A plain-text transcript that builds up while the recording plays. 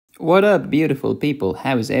What up, beautiful people?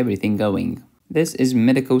 How is everything going? This is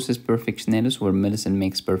Medicosis Perfectionalis, where medicine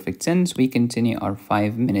makes perfect sense. We continue our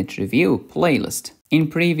 5-minute review playlist. In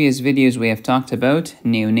previous videos, we have talked about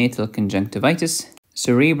neonatal conjunctivitis,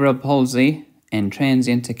 cerebral palsy, and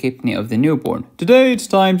transient tachypnea of the newborn. Today, it's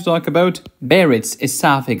time to talk about Barrett's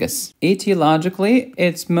esophagus. Etiologically,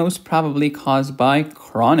 it's most probably caused by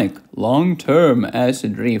chronic, long-term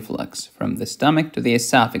acid reflux from the stomach to the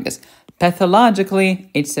esophagus.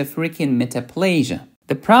 Pathologically, it's a freaking metaplasia.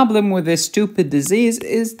 The problem with this stupid disease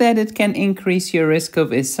is that it can increase your risk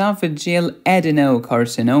of esophageal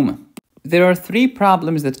adenocarcinoma. There are 3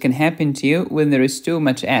 problems that can happen to you when there is too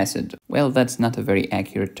much acid. Well, that's not a very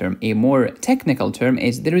accurate term. A more technical term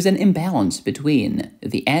is there is an imbalance between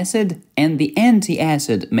the acid and the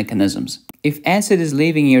anti-acid mechanisms. If acid is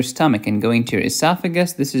leaving your stomach and going to your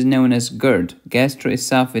esophagus, this is known as GERD,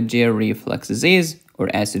 gastroesophageal reflux disease,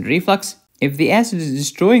 or acid reflux. If the acid is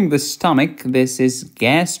destroying the stomach, this is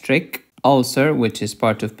gastric ulcer, which is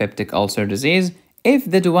part of peptic ulcer disease. If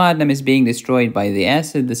the duodenum is being destroyed by the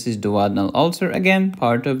acid, this is duodenal ulcer, again,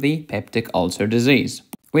 part of the peptic ulcer disease.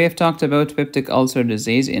 We have talked about peptic ulcer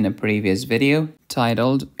disease in a previous video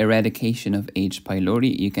titled Eradication of H.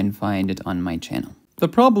 pylori. You can find it on my channel. The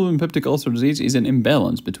problem in peptic ulcer disease is an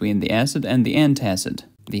imbalance between the acid and the antacid,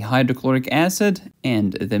 the hydrochloric acid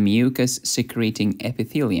and the mucus-secreting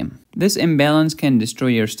epithelium. This imbalance can destroy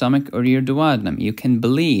your stomach or your duodenum. You can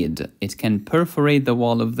bleed. It can perforate the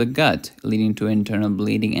wall of the gut, leading to internal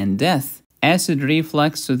bleeding and death. Acid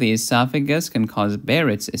reflux to the esophagus can cause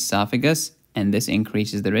Barrett's esophagus, and this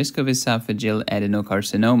increases the risk of esophageal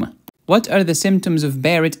adenocarcinoma. What are the symptoms of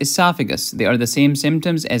Barrett's esophagus? They are the same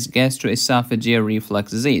symptoms as gastroesophageal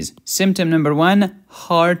reflux disease. Symptom number 1,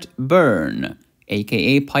 heartburn,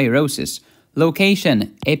 aka pyrosis.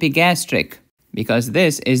 Location, epigastric, because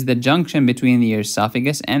this is the junction between your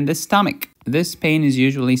esophagus and the stomach. This pain is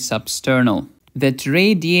usually substernal. That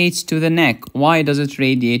radiates to the neck. Why does it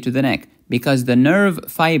radiate to the neck? Because the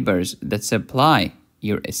nerve fibers that supply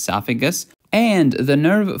your esophagus and the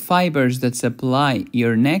nerve fibers that supply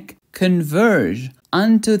your neck converge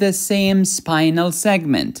onto the same spinal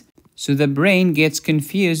segment. So the brain gets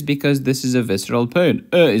confused because this is a visceral pain.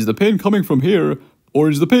 Is the pain coming from here? Or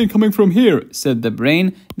is the pain coming from here? Said the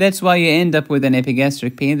brain. That's why you end up with an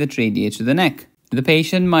epigastric pain that radiates to the neck. The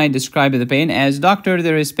patient might describe the pain as, "Doctor,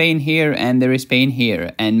 there is pain here and there is pain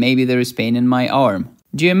here, and maybe there is pain in my arm."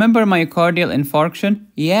 Do you remember myocardial infarction?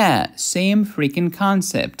 Yeah, same freaking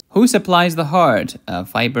concept. Who supplies the heart?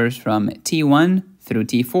 Fibers from T1 through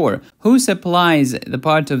T4. Who supplies the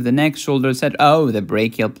part of the neck, shoulder, set? Oh, the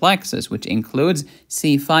brachial plexus, which includes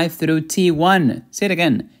C5 through T1. Say it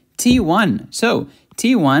again. T1. So,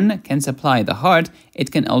 T1 can supply the heart.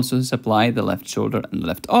 It can also supply the left shoulder and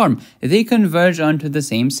left arm. They converge onto the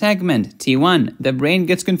same segment, T1. The brain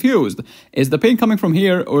gets confused. Is the pain coming from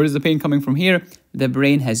here or is the pain coming from here? The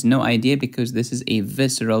brain has no idea because this is a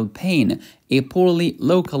visceral pain, a poorly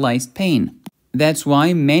localized pain. That's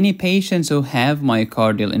why many patients who have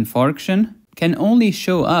myocardial infarction can only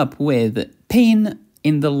show up with pain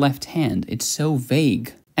in the left hand. It's so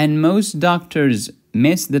vague. And most doctors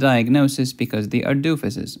miss the diagnosis because they are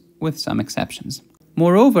doofuses, with some exceptions.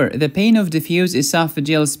 Moreover, the pain of diffuse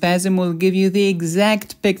esophageal spasm will give you the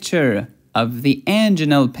exact picture of the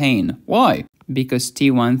anginal pain. Why? Because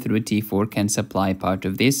T1 through T4 can supply part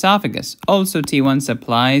of the esophagus. Also, T1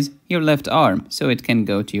 supplies your left arm, so it can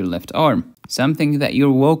go to your left arm. Something that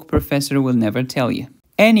your woke professor will never tell you.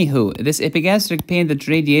 Anywho, this epigastric pain that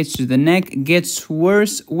radiates to the neck gets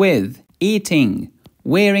worse with eating,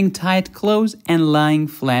 wearing tight clothes, and lying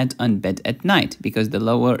flat on bed at night, because the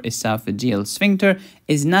lower esophageal sphincter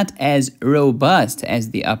is not as robust as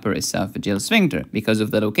the upper esophageal sphincter because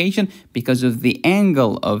of the location, because of the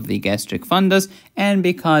angle of the gastric fundus, and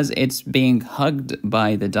because it's being hugged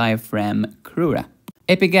by the diaphragm crura.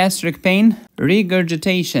 Epigastric pain,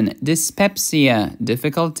 regurgitation, dyspepsia,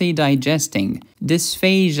 difficulty digesting,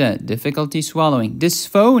 dysphagia, difficulty swallowing,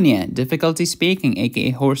 dysphonia, difficulty speaking, aka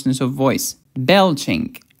hoarseness of voice,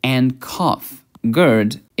 belching, and cough.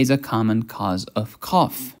 GERD is a common cause of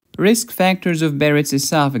cough. Risk factors of Barrett's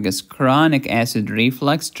esophagus: chronic acid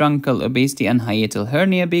reflux, truncal obesity, and hiatal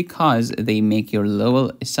hernia, because they make your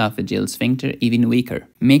lower esophageal sphincter even weaker,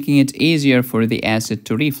 making it easier for the acid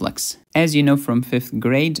to reflux. As you know from 5th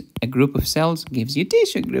grade, a group of cells gives you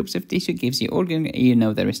tissue, groups of tissue gives you organ, you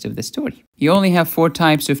know the rest of the story. You only have 4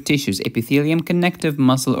 types of tissues: epithelium, connective,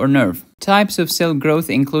 muscle, or nerve. Types of cell growth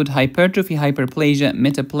include hypertrophy, hyperplasia,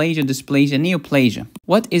 metaplasia, dysplasia, neoplasia.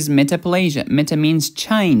 What is metaplasia? Meta means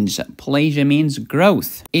change, plasia means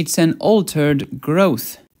growth. It's an altered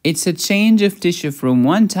growth. It's a change of tissue from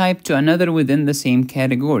one type to another within the same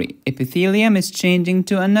category. Epithelium is changing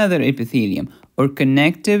to another epithelium, or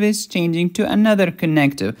connective is changing to another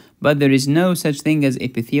connective, but there is no such thing as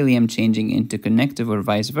epithelium changing into connective or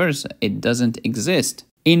vice versa. It doesn't exist.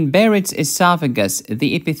 In Barrett's esophagus,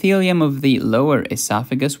 the epithelium of the lower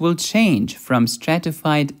esophagus will change from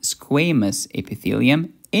stratified squamous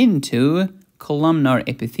epithelium into columnar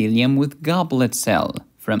epithelium with goblet cell,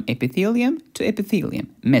 from epithelium to epithelium,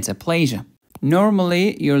 metaplasia.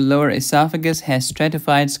 Normally, your lower esophagus has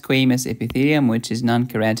stratified squamous epithelium, which is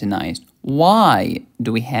non-keratinized. Why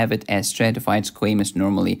do we have it as stratified squamous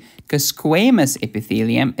normally? Because squamous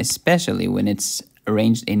epithelium, especially when it's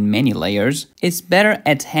arranged in many layers, is better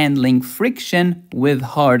at handling friction with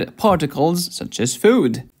hard particles such as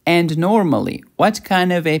food. And normally, what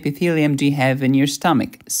kind of epithelium do you have in your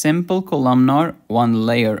stomach? Simple columnar, one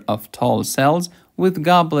layer of tall cells with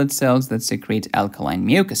goblet cells that secrete alkaline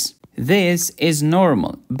mucus. This is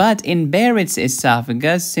normal, but in Barrett's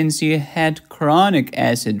esophagus, since you had chronic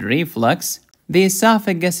acid reflux, the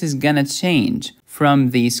esophagus is gonna change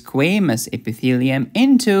from the squamous epithelium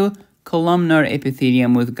into columnar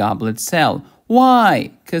epithelium with goblet cell.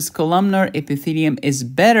 Why? Because columnar epithelium is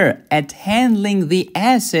better at handling the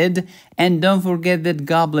acid, and don't forget that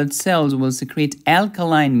goblet cells will secrete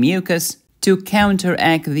alkaline mucus to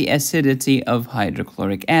counteract the acidity of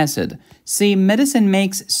hydrochloric acid. See, medicine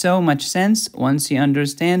makes so much sense once you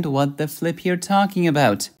understand what the flip you're talking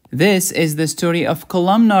about. This is the story of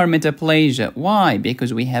columnar metaplasia. Why?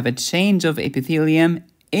 Because we have a change of epithelium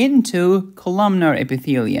into columnar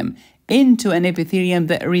epithelium, into an epithelium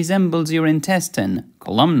that resembles your intestine,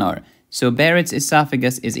 columnar. So Barrett's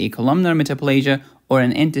esophagus is a columnar metaplasia or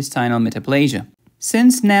an intestinal metaplasia.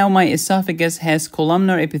 Since now my esophagus has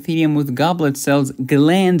columnar epithelium with goblet cells,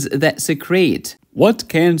 glands that secrete. What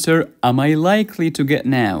cancer am I likely to get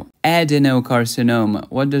now? Adenocarcinoma.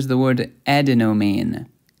 What does the word adeno mean?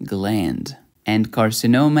 Gland. And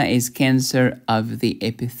carcinoma is cancer of the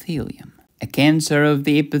epithelium. A cancer of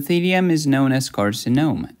the epithelium is known as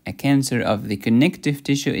carcinoma. A cancer of the connective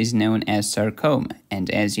tissue is known as sarcoma.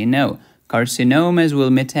 And as you know, carcinomas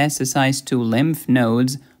will metastasize to lymph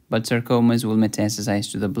nodes, but sarcomas will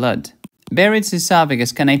metastasize to the blood. Barrett's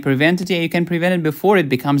esophagus, can I prevent it? Yeah, you can prevent it before it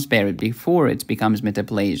becomes Barrett, before it becomes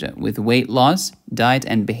metaplasia. With weight loss, diet,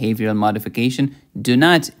 and behavioral modification, do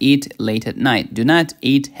not eat late at night. Do not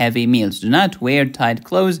eat heavy meals. Do not wear tight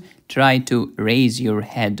clothes. Try to raise your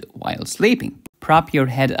head while sleeping. Prop your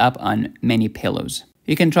head up on many pillows.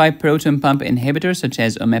 You can try proton pump inhibitors such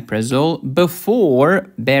as omeprazole before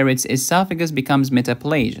Barrett's esophagus becomes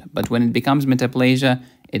metaplasia. But when it becomes metaplasia,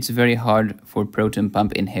 it's very hard for proton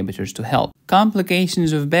pump inhibitors to help.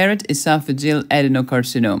 Complications of Barrett esophageal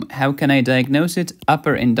adenocarcinoma. How can I diagnose it?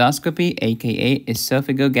 Upper endoscopy, aka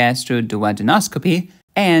esophagogastroduodenoscopy,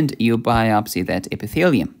 and you biopsy that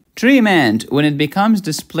epithelium. Treatment. When it becomes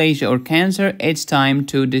dysplasia or cancer, it's time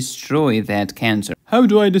to destroy that cancer. How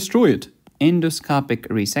do I destroy it? Endoscopic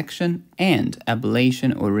resection and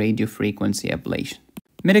ablation or radiofrequency ablation.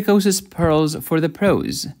 Medicosis pearls for the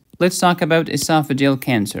pros. Let's talk about esophageal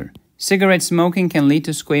cancer. Cigarette smoking can lead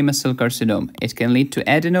to squamous cell carcinoma. It can lead to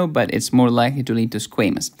adeno, but it's more likely to lead to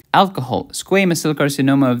squamous. Alcohol, squamous cell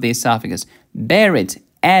carcinoma of the esophagus. Barrett,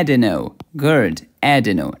 adeno. GERD,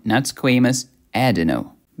 adeno. Not squamous,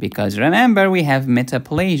 adeno. Because remember, we have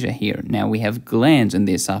metaplasia here. Now we have glands in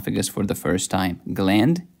the esophagus for the first time.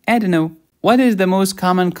 Gland, adeno. What is the most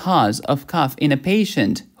common cause of cough in a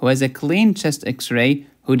patient who has a clean chest x-ray,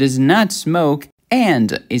 who does not smoke,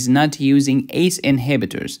 and is not using ACE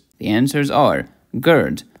inhibitors? The answers are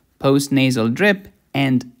GERD, postnasal drip,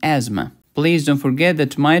 and asthma. Please don't forget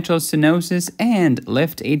that mitral stenosis and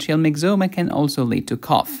left atrial myxoma can also lead to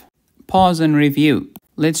cough. Pause and review.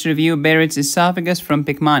 Let's review Barrett's esophagus from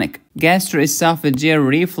Picmonic. Gastroesophageal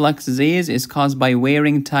reflux disease is caused by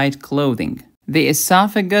wearing tight clothing. The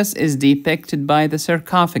esophagus is depicted by the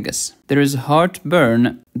sarcophagus. There is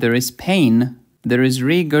heartburn, there is pain, there is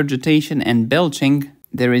regurgitation and belching,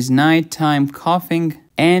 there is nighttime coughing,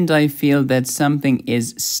 and I feel that something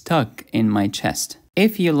is stuck in my chest.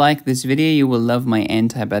 If you like this video, you will love my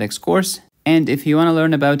antibiotics course. And if you want to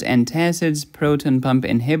learn about antacids, proton pump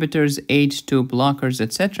inhibitors, H2 blockers,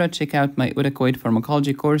 etc., check out my Uricoid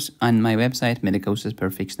pharmacology course on my website,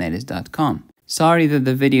 medicosisperfectionalis.com. Sorry that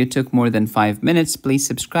the video took more than 5 minutes. Please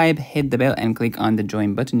subscribe, hit the bell, and click on the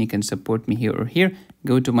join button. You can support me here or here.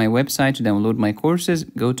 Go to my website to download my courses.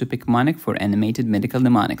 Go to Picmonic for animated medical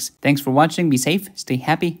mnemonics. Thanks for watching. Be safe, stay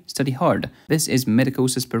happy, study hard. This is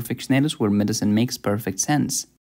Medicosis Perfectionalis, where medicine makes perfect sense.